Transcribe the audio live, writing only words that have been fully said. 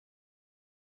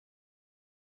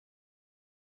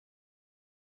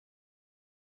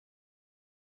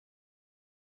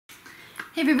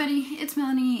Hey everybody, it's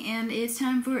Melanie and it's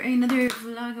time for another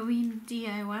Vlogoween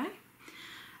DIY.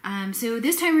 So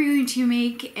this time we're going to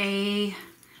make a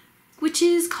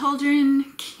witch's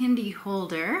cauldron candy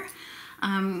holder,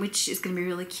 which is going to be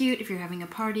really cute if you're having a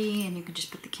party and you can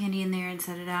just put the candy in there and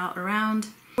set it out around.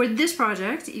 For this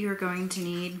project you're going to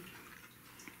need,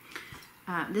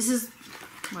 this is,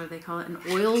 what do they call it, an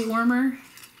oil warmer.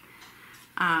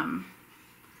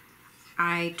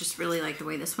 I just really like the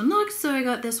way this one looks, so I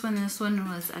got this one. This one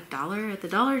was $1 at the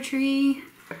Dollar Tree.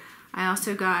 I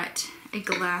also got a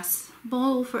glass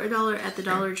bowl for $1 at the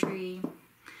Dollar Tree.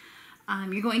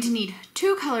 You're going to need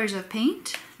 2 colors of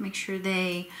paint. Make sure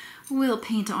they will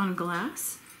paint on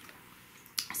glass.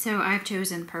 So I've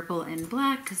chosen purple and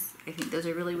black because I think those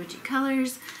are really witchy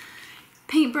colors.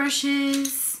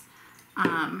 Paintbrushes.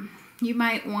 You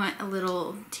might want a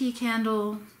little tea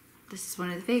candle. This is one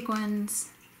of the fake ones.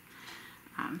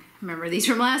 Remember these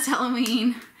from last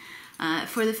Halloween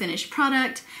for the finished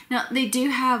product. Now they do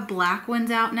have black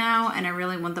ones out now and I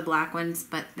really want the black ones,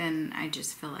 but then I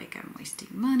just feel like I'm wasting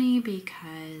money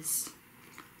because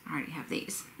I already have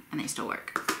these and they still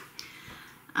work.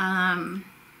 Something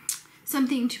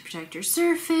to protect your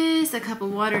surface, a cup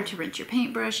of water to rinse your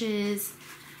paintbrushes,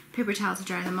 paper towel to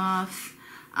dry them off.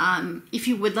 If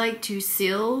you would like to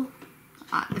seal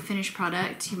the finished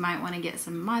product, you might want to get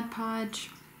some Mod Podge.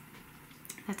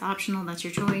 That's optional, that's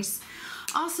your choice.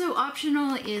 Also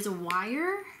optional is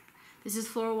wire. This is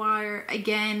floor wire.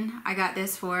 Again, I got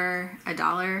this for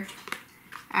 $1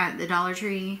 at the Dollar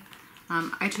Tree.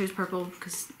 I chose purple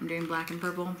because I'm doing black and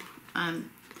purple.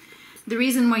 The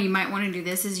reason why you might want to do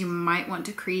this is you might want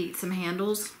to create some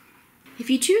handles. If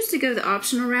you choose to go the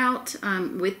optional route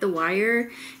with the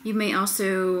wire, you may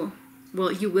also,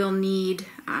 well, you will need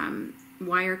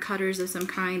wire cutters of some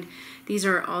kind. These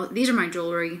are my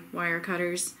jewelry wire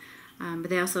cutters, but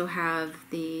they also have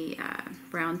the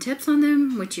round tips on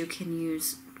them, which you can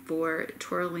use for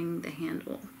twirling the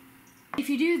handle. If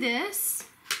you do this,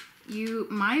 you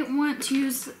might want to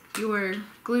use your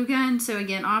glue gun, so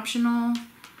again, optional,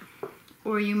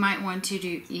 or you might want to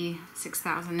do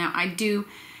E6000. Now, I do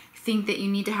think that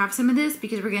you need to have some of this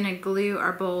because we're gonna glue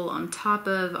our bowl on top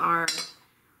of our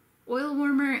oil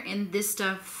warmer, and this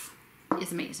stuff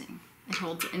is amazing. It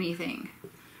holds anything.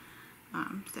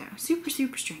 So super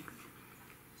strength.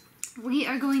 We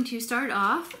are going to start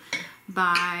off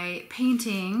by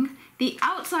painting the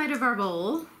outside of our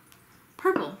bowl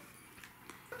purple.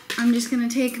 I'm just gonna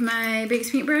take my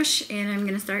biggest paintbrush and I'm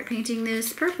gonna start painting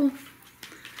this purple.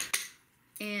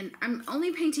 And I'm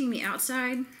only painting the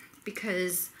outside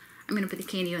because I'm gonna put the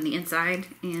candy on the inside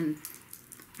and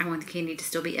I want the candy to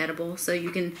still be edible. So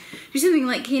you can do something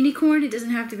like candy corn. It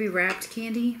doesn't have to be wrapped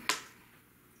candy.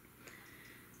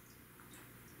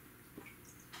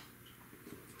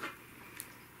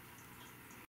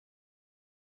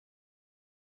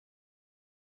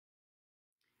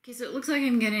 Okay, so it looks like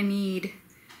I'm gonna need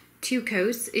 2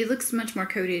 coats. It looks much more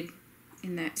coated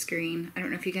in that screen. I don't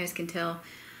know if you guys can tell.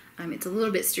 It's a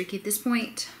little bit streaky at this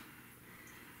point,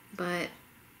 but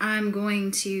I'm going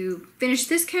to finish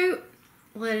this coat,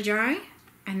 let it dry,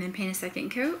 and then paint a second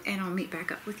coat, and I'll meet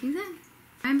back up with you then.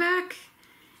 I'm back,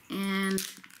 and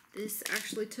this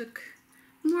actually took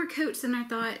more coats than I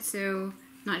thought, so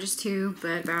not just 2,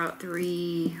 but about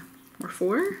 3 or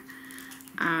 4.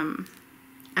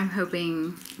 I'm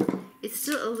hoping it's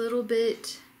still a little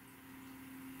bit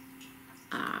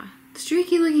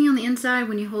streaky looking on the inside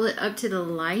when you hold it up to the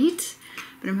light,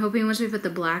 but I'm hoping once we put the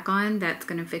black on, that's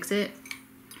gonna fix it.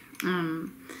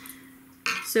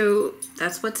 So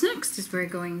that's what's next, is we're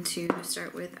going to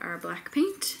start with our black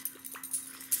paint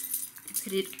and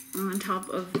put it on top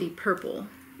of the purple.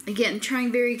 Again,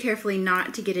 trying very carefully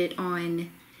not to get it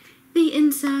on the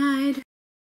inside.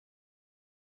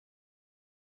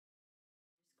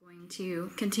 Going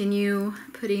to continue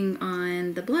putting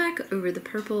on the black over the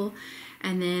purple,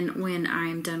 and then when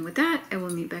I'm done with that, I will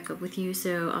meet back up with you.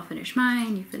 So I'll finish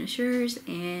mine, you finish yours,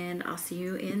 and I'll see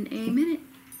you in a minute.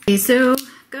 Okay, so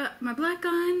got my black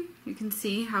on. You can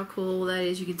see how cool that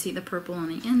is. You can see the purple on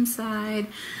the inside.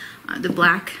 The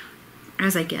black,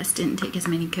 as I guessed, didn't take as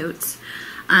many coats.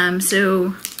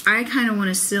 So I kind of want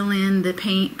to seal in the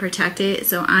paint, protect it.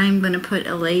 So I'm going to put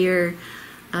a layer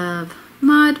of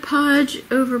Mod Podge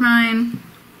over mine.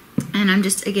 And I'm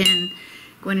just, again,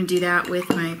 going to do that with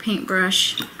my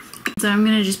paintbrush. So I'm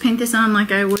going to just paint this on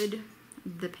like I would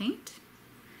the paint.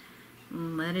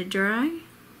 Let it dry.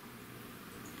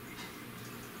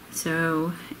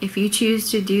 So if you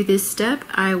choose to do this step,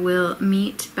 I will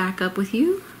meet back up with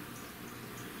you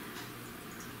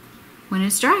when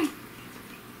it's dry.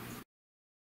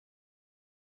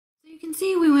 So you can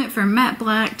see we went went from matte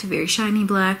black to very shiny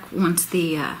black once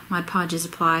the Mod Podge is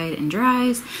applied and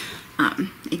dries.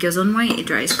 It goes on white, it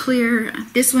dries clear.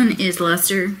 This one is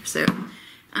luster, so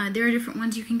there are different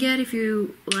ones you can get if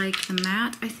you like the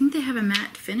matte. I think they have a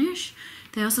matte finish.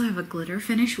 They also have a glitter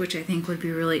finish, which I think would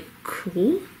be really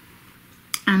cool.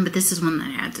 But this is one that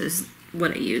I had, so this is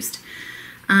what I used.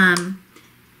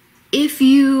 If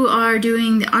you are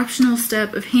doing the optional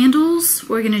step of handles,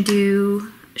 we're going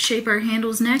to shape our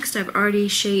handles next. I've already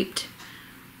shaped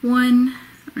one. I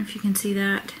don't know if you can see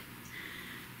that.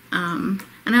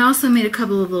 And I also made a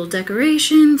couple of little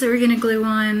decorations that we're going to glue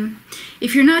on.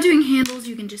 If you're not doing handles,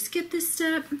 you can just skip this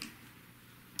step.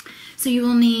 So you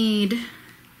will need,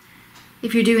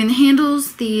 if you're doing the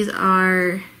handles, these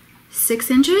are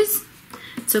 6 inches.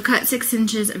 So cut 6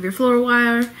 inches of your floor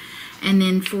wire. And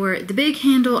then for the big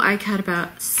handle, I cut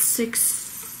about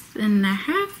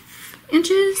 6.5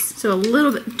 inches. So a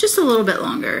little bit, just a little bit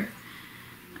longer.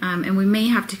 And we may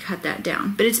have to cut that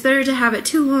down. But it's better to have it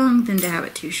too long than to have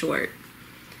it too short.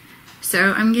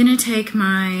 So I'm going to take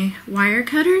my wire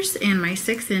cutters and my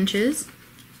 6 inches.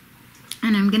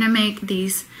 And I'm going to make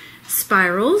these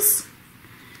spirals.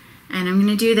 And I'm going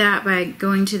to do that by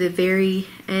going to the very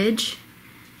edge.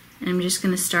 And I'm just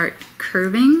going to start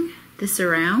curving this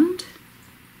around.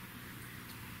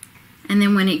 And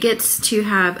then when it gets to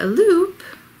have a loop,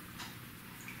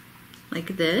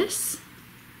 like this,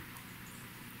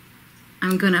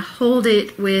 I'm going to hold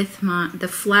it with the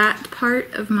flat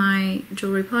part of my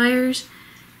jewelry pliers,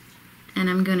 and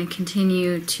I'm going to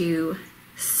continue to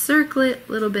circle it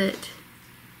little bit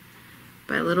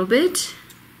by little bit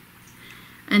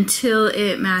until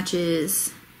it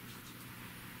matches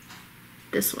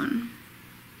this one.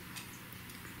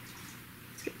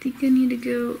 So I think I need to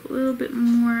go a little bit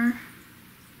more.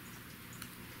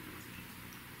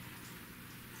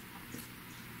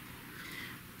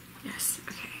 Yes,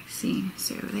 okay, see,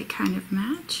 so they kind of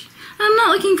match. I'm not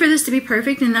looking for this to be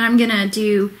perfect, and then I'm gonna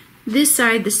do this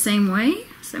side the same way.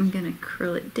 So I'm gonna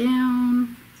curl it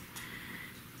down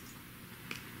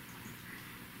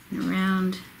and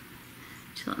around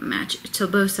till it matches, till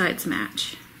both sides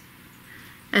match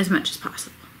as much as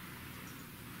possible.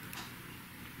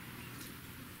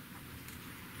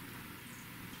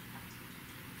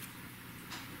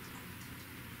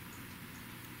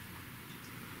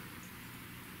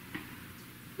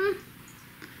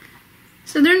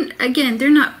 So they're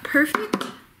not perfect.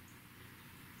 I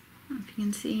don't know if you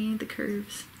can see the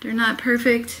curves. They're not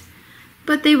perfect,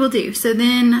 but they will do. So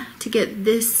then to get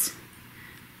this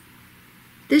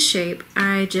shape,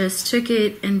 I just took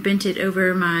it and bent it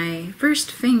over my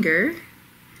first finger.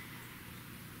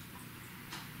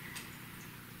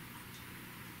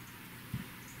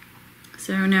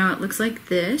 So now it looks like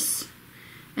this,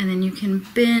 and then you can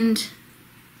bend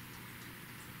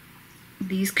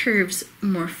these curves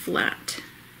more flat.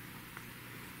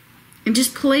 And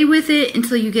just play with it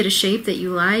until you get a shape that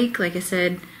you like. Like I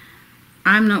said,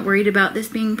 I'm not worried about this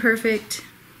being perfect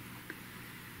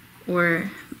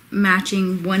or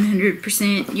matching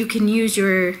 100%. You can use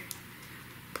your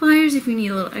pliers if you need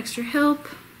a little extra help.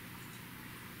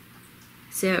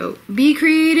 So be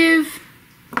creative.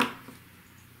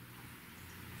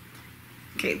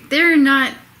 Okay, they're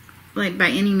not like by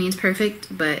any means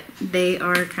perfect, but they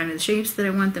are kind of the shapes that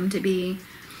I want them to be.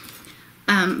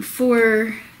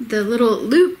 For the little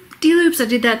de-loops, I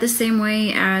did that the same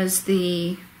way as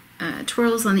the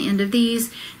twirls on the end of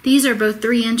these. These are both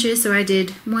 3 inches, so I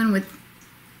did one with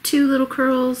 2 little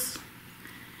curls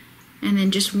and then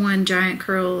just 1 giant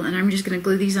curl, and I'm just going to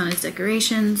glue these on as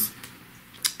decorations.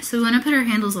 So we want to put our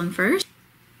handles on first.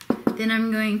 Then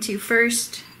I'm going to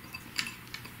first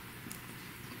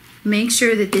make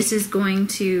sure that this is going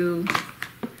to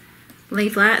lay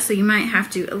flat, so you might have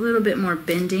to a little bit more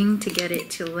bending to get it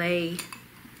to lay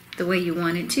the way you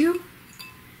want it to.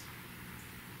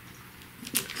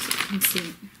 So you can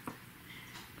see,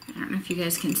 I don't know if you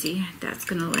guys can see, that's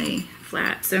gonna lay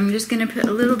flat. So I'm just gonna put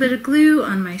a little bit of glue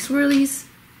on my swirlies.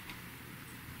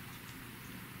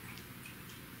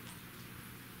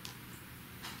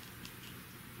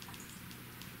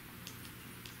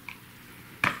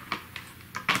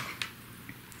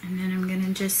 And then I'm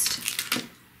gonna just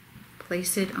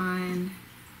place it on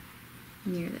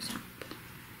near the top.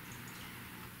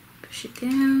 Push it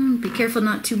down. Be careful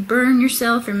not to burn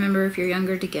yourself. Remember, if you're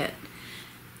younger, to get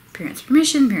parents'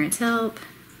 permission, parents' help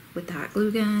with the hot glue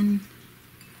gun.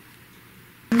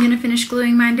 I'm gonna finish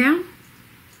gluing mine down.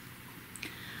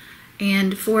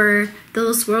 And for the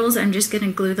little swirls, I'm just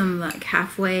gonna glue them like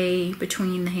halfway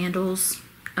between the handles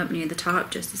up near the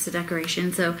top, just as a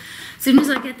decoration. So as soon as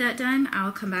I get that done,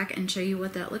 I'll come back and show you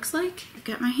what that looks like. I've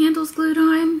got my handles glued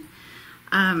on.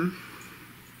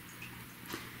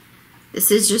 This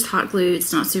is just hot glue,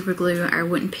 it's not super glue. I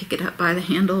wouldn't pick it up by the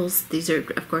handles. These are,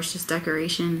 of course, just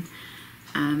decoration.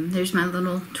 There's my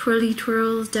little twirly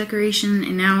twirls decoration,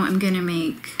 and now I'm gonna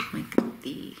make like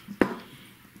the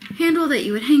handle that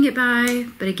you would hang it by,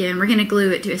 but again, we're gonna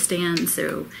glue it to a stand,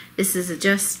 so this is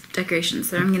just decoration.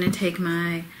 So I'm gonna take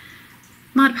my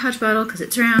Mod Podge bottle, because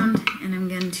it's round, and I'm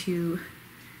going to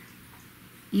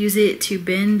use it to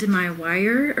bend my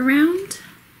wire around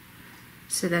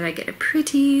so that I get a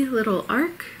pretty little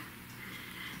arc.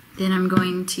 Then I'm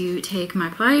going to take my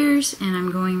pliers and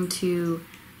I'm going to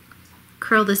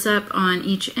curl this up on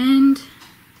each end.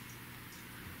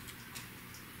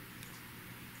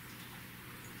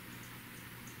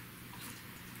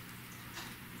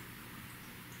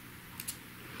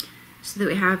 So that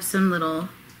we have some little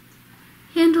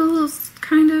handles,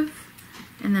 kind of.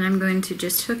 And then I'm going to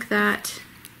just hook that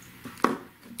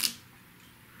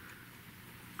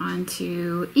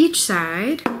onto each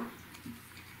side, and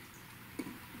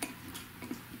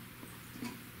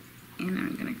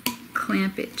I'm going to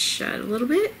clamp it shut a little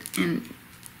bit, and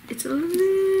it's a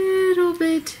little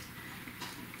bit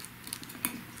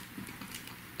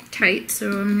tight,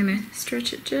 so I'm going to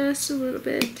stretch it just a little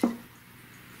bit.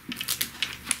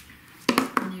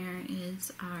 And there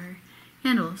is our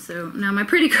handle. So now my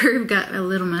pretty curve got a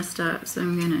little messed up, so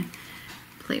I'm going to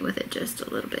play with it just a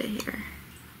little bit here.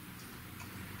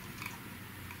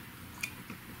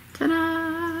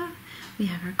 Ta-da! We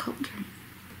have our cauldron.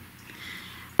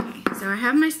 Okay, so I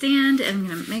have my stand, and I'm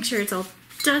going to make sure it's all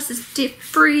dust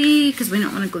free because we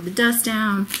don't want to glue the dust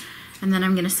down. And then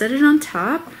I'm going to set it on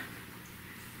top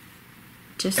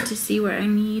just to see where I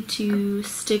need to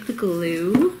stick the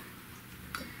glue.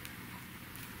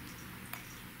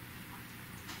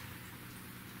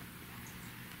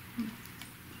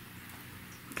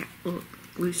 Okay,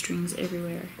 glue strings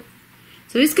everywhere.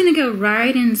 So it's going to go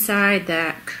right inside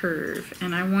that curve,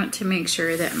 and I want to make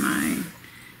sure that my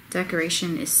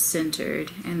decoration is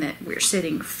centered and that we're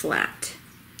sitting flat.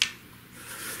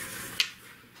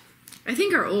 I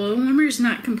think our oil warmer is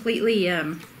not completely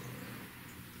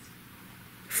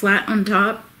flat on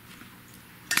top.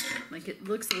 Like, it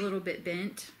looks a little bit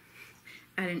bent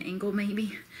at an angle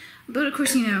maybe. But of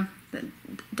course, you know, the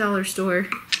dollar store.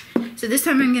 So this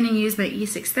time I'm going to use my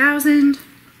E6000.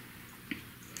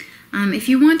 If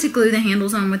you want to glue the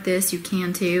handles on with this, you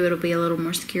can too. It'll be a little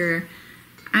more secure.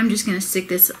 I'm just going to stick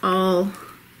this all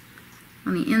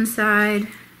on the inside.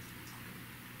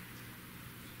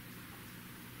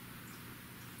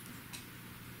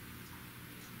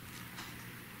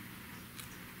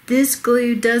 This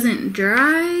glue doesn't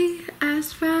dry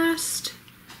as fast,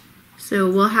 so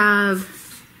we'll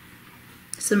have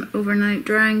some overnight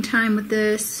drying time with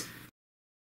this.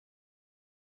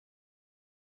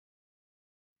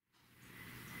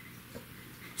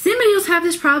 Does anybody else have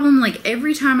this problem? Like,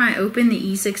 every time I open the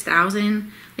E6000,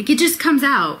 like, it just comes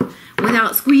out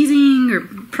without squeezing or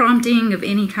prompting of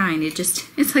any kind.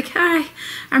 It's like, hi,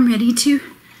 I'm ready to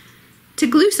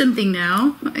glue something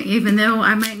now, even though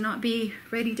I might not be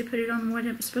ready to put it on what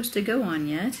it's supposed to go on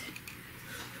yet.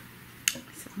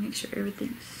 So make sure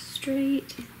everything's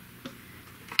straight.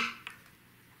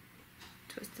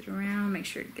 Twist it around, make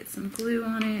sure to get some glue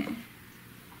on it.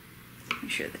 Make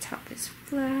sure the top is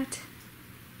flat.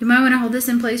 You might want to hold this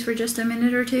in place for just a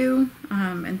minute or two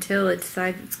until it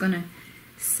decides it's going to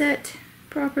set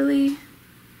properly.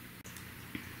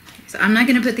 So I'm not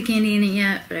going to put the candy in it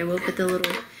yet, but I will put the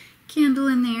little candle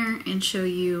in there and show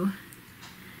you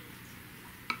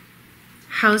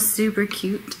how super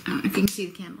cute. I don't know if you can see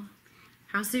the candle.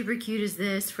 How super cute is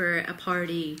this for a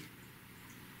party?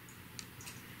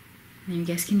 And you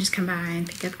guys can just come by and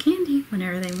pick up candy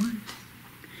whenever they want.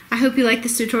 I hope you like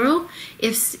this tutorial.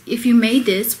 If you made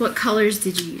this, what colors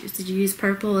did you use? Did you use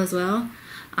purple as well?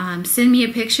 Send me a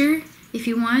picture if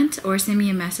you want, or send me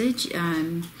a message.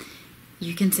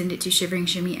 You can send it to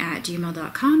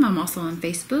shiveringshimmy@gmail.com. I'm also on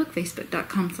Facebook,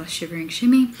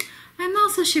 facebook.com/shiveringshimmy. I'm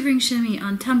also Shivering Shimmy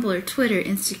on Tumblr, Twitter,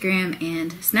 Instagram,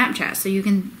 and Snapchat, so you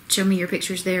can show me your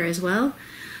pictures there as well.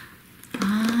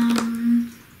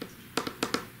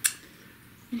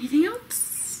 Anything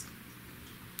else?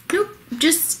 Nope.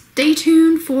 Just stay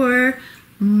tuned for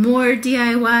more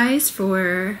DIYs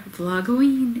for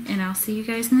Vlogoween, and I'll see you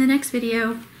guys in the next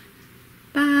video.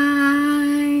 Bye!